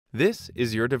This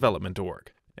is your development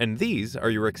org, and these are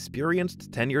your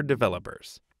experienced tenured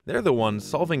developers. They're the ones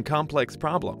solving complex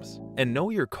problems and know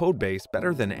your codebase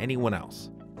better than anyone else.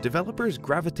 Developers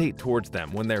gravitate towards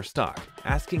them when they're stuck,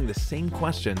 asking the same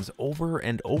questions over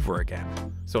and over again.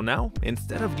 So now,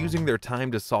 instead of using their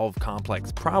time to solve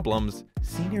complex problems,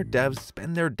 senior devs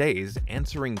spend their days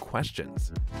answering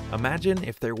questions. Imagine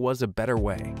if there was a better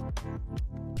way.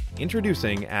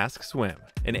 Introducing Ask Swimm,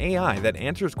 an AI that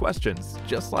answers questions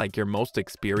just like your most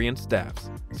experienced devs.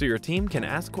 So your team can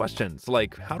ask questions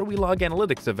like, how do we log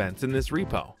analytics events in this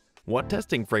repo? What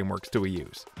testing frameworks do we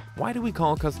use? Why do we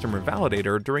call customer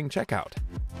validator during checkout?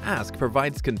 Ask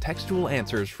provides contextual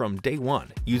answers from day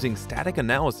one using static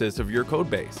analysis of your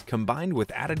codebase combined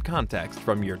with added context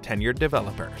from your tenured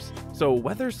developers. So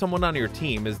whether someone on your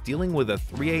team is dealing with a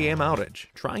 3 a.m. outage,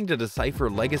 trying to decipher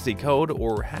legacy code,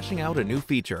 or hashing out a new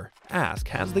feature, Ask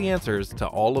has the answers to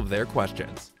all of their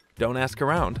questions. Don't ask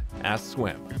around, ask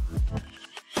Swimm.